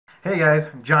Hey guys,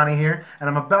 Johnny here, and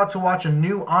I'm about to watch a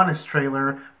new Honest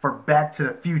trailer for Back to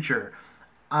the Future.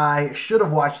 I should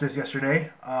have watched this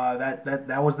yesterday.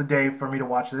 That was the day for me to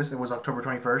watch this. It was October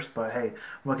 21st, but hey,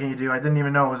 what can you do? I didn't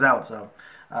even know it was out, so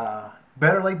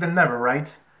better late than never, right?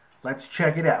 Let's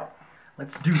check it out.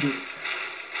 Let's do this.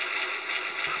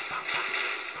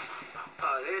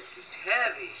 Oh, this is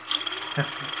heavy.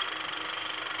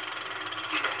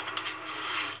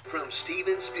 From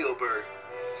Steven Spielberg,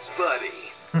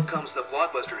 Spuddy, comes the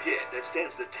blockbuster hit that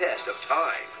stands the test of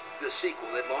time. The sequel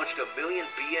that launched a million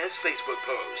BS Facebook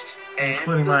posts. And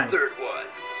Including the mine. third one,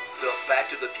 the Back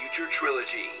to the Future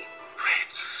trilogy.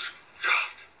 Great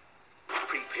Scott.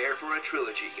 Prepare for a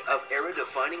trilogy of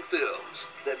era-defining films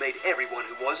that made everyone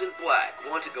who wasn't black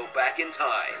want to go back in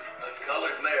time. A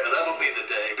colored mayor, that'll be the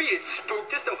day. Be it spooked,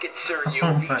 this don't concern you.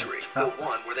 Oh my Featuring the God.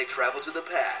 one where they travel to the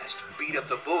past, beat up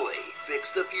the bully,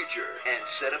 fix the future, and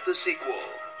set up the sequel.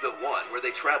 The one where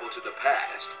they travel to the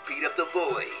past, beat up the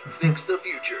bully, fix the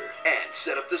future, and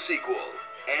set up the sequel.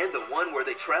 And the one where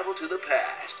they travel to the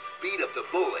past, beat up the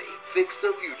bully, fix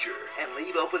the future, and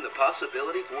leave open the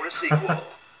possibility for a sequel.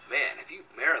 Man, if you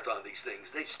marathon these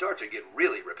things, they start to get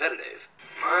really repetitive.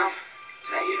 Mom, is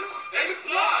that you? Hey,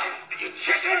 McFly! You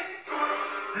chicken?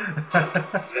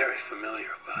 Very familiar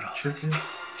about all this. Chicken?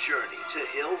 Journey to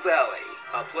Hill Valley,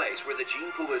 a place where the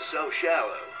gene pool is so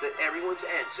shallow that everyone's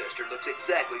ancestor looks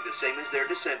exactly the same as their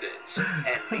descendants.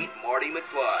 And meet Marty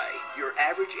McFly, your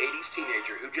average 80s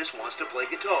teenager who just wants to play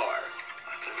guitar,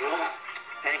 Rock and roll.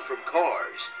 hang from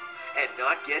cars, and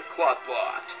not get clock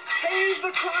blocked. Save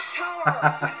the clock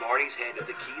tower! When Marty's handed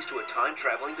the keys to a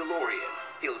time-traveling DeLorean,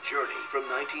 he'll journey from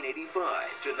 1985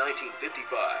 to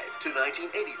 1955 to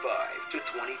 1985 to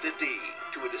 2015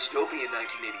 to a dystopian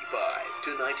 1985 to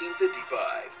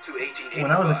 1955 to 1885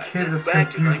 When I was a kid, then this back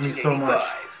to confused me so 1985,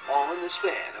 much. all in the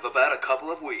span of about a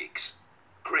couple of weeks.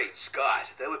 Great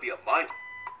Scott, that would be a mind.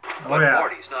 Oh, But yeah.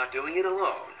 Marty's not doing it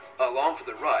alone. Along for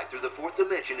the ride through the fourth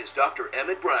dimension is Dr.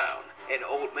 Emmett Brown, an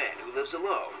old man who lives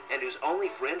alone and whose only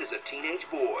friend is a teenage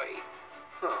boy.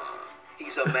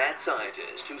 He's a mad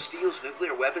scientist who steals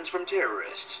nuclear weapons from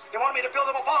terrorists. They wanted me to build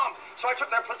them a bomb, so I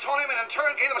took their plutonium and in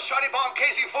turn gave them a shoddy bomb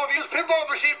casing full of used pinball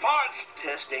machine parts.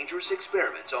 Tests dangerous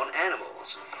experiments on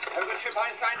animals, Have a good trip,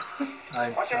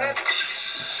 Einstein. Watch Einstein.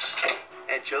 ahead.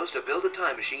 and chose to build a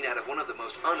time machine out of one of the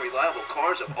most unreliable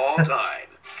cars of all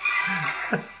time.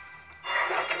 Come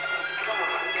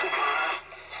on, come on.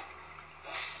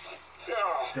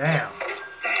 Oh, Damn.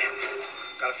 damn.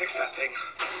 Gotta fix that thing.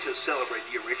 To celebrate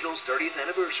the original's 30th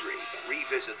anniversary,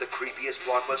 revisit the creepiest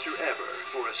blockbuster ever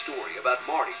for a story about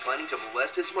Marty planning to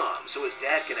molest his mom so his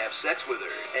dad can have sex with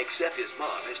her, except his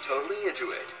mom is totally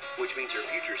into it, which means her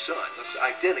future son looks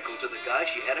identical to the guy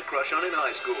she had a crush on in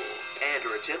high school, and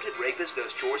her attempted rapist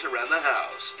does chores around the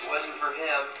house. It wasn't for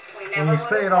him. When you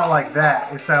say it all like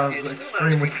that, it sounds It's still not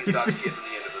as extremely creepy as Doc's creepy. kid from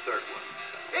the end of the third one.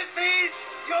 It means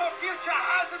your future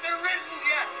hasn't been written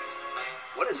yet.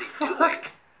 What is he doing? Fuck.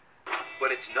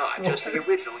 But it's not just the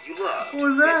original you loved. What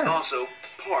was that? It's also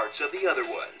parts of the other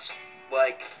ones,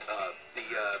 like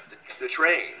the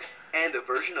train and the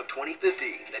version of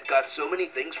 2015 that got so many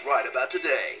things right about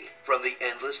today, from the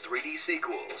endless 3D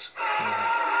sequels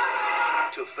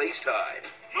to FaceTime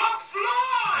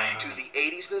McFly! to the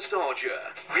 80s nostalgia.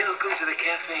 Welcome to the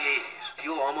cafe.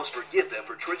 You'll almost forgive them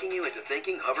for tricking you into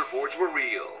thinking hoverboards were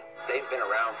real. They've been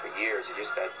around for years. It's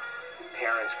just that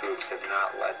parents groups have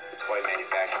not let the toy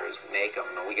manufacturers make them,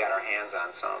 and we got our hands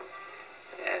on some,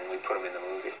 and we put them in the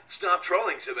movie. Stop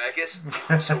trolling, Zemeckis.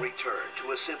 So return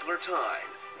to a simpler time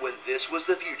when this was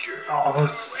the future. Oh,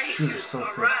 those Wait, shoes are you're so so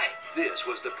sick. right. This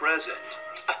was the present.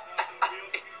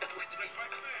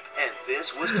 And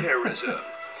this was terrorism.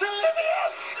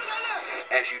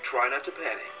 As you try not to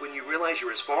panic when you realize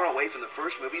you're as far away from the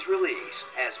first movie's release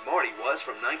as Marty was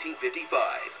from 1955.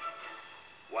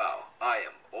 Wow, I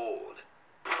am old.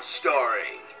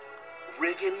 Starring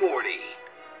Rick and Morty,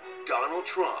 Donald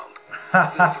Trump,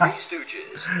 The Three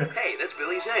Stooges. Hey, that's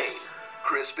Billy Zane.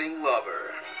 Crisping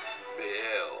Lover,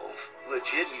 MILF,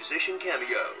 legit musician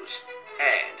cameos,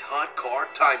 and Hot Car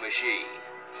Time Machine.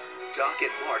 Doc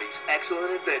and Marty's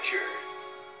excellent adventure.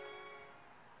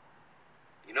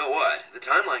 You know what? The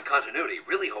timeline continuity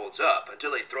really holds up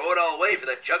until they throw it all away for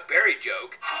that Chuck Berry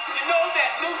joke. You know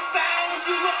that new sound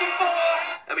you're looking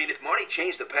for? I mean, if Marty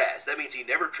changed the past, that means he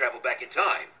never traveled back in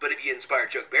time. But if he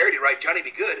inspired Chuck Berry to write Johnny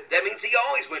Be Good, that means he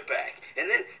always went back. And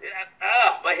then,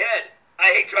 my head. I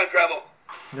hate time travel.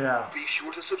 Yeah. Be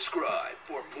sure to subscribe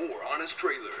for more honest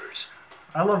trailers.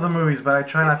 I love the movies, but I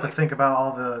try not to think about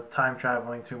all the time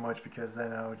traveling too much because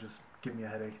then I would just give me a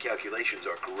headache. Calculations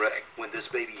are correct. When this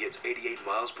baby hits 88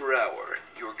 miles per hour,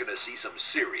 you're gonna see some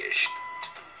serious shit.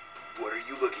 What are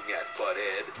you looking at,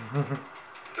 butthead?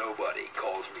 Nobody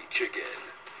calls me chicken.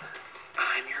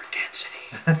 I'm your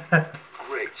density.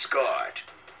 Great Scott.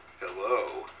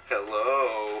 Hello?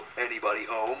 Hello? Anybody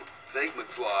home? Think,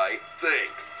 McFly.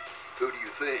 Think. Who do you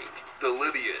think? The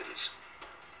Libyans.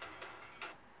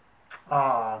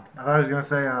 I thought I was gonna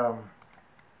say,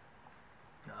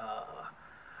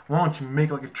 why don't you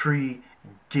make like a tree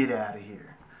and get out of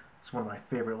here? It's one of my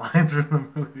favorite lines from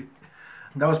the movie.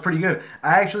 That was pretty good.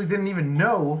 I actually didn't even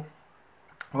know,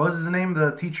 what was his name,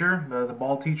 the teacher, the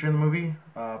bald teacher in the movie?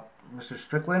 Mr.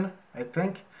 Strickland, I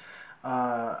think.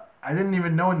 I didn't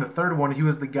even know in the third one he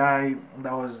was the guy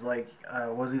that was like,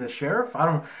 was he the sheriff? I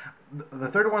don't. The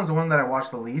third one's the one that I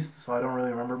watched the least, so I don't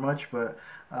really remember much. But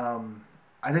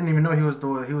I didn't even know he was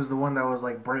the one that was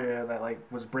like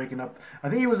was breaking up. I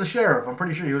think he was the sheriff. I'm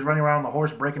pretty sure he was running around on the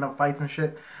horse breaking up fights and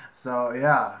shit. So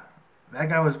yeah, that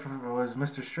guy was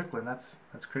Mr. Strickland.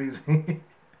 That's crazy.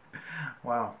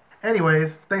 Wow.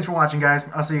 Anyways, thanks for watching, guys.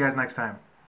 I'll see you guys next time.